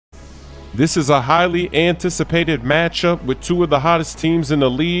This is a highly anticipated matchup with two of the hottest teams in the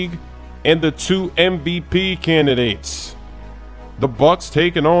league and the two MVP candidates. The Bucks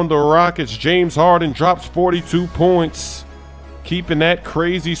taking on the Rockets. James Harden drops 42 points, keeping that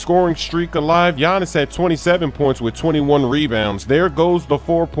crazy scoring streak alive. Giannis had 27 points with 21 rebounds. There goes the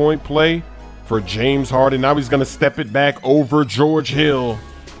 4-point play for James Harden. Now he's going to step it back over George Hill,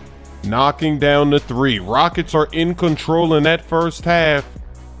 knocking down the three. Rockets are in control in that first half,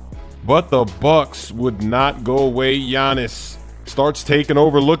 but the Bucks would not go away. Giannis starts taking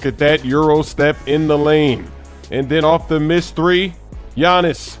over. Look at that Euro step in the lane. And then off the missed three,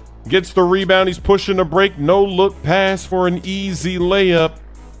 Giannis gets the rebound. He's pushing the break. No look pass for an easy layup.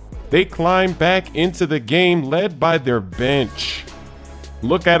 They climb back into the game led by their bench.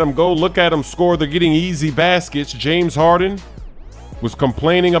 Look at them go. Look at them score. They're getting easy baskets. James Harden was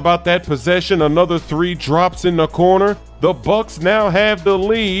complaining about that possession. Another three drops in the corner. The Bucks now have the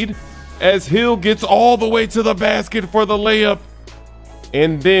lead as Hill gets all the way to the basket for the layup.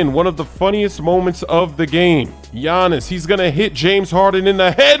 And then one of the funniest moments of the game, Giannis, he's going to hit James Harden in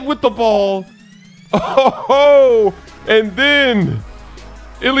the head with the ball. Oh, and then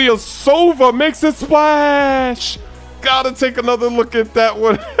Ilyasova makes a splash. Gotta take another look at that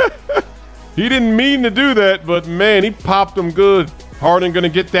one. He didn't mean to do that, but man, he popped him good. Harden going to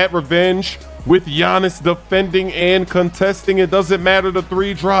get that revenge with Giannis defending and contesting. It doesn't matter, the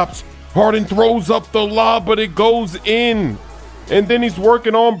three drops. Harden throws up the lob, but it goes in. And then he's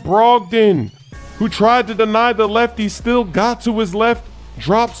working on Brogdon, who tried to deny the lefty, still got to his left,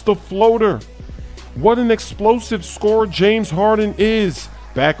 drops the floater. What an explosive scorer James Harden is.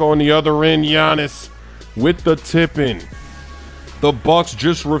 Back on the other end, Giannis with the tip-in. The Bucks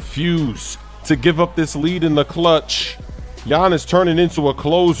just refuse to give up this lead in the clutch. Giannis turning into a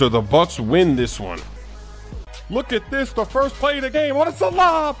closer. The Bucks win this one. Look at this, the first play of the game. Oh, it's a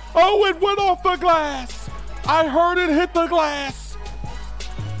lob. Oh, it went off the glass. I heard it hit the glass.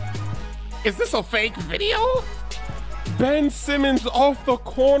 Is this a fake video? Ben Simmons off the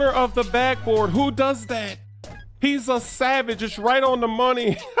corner of the backboard. Who does that? He's a savage. It's right on the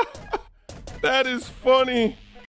money. That is funny.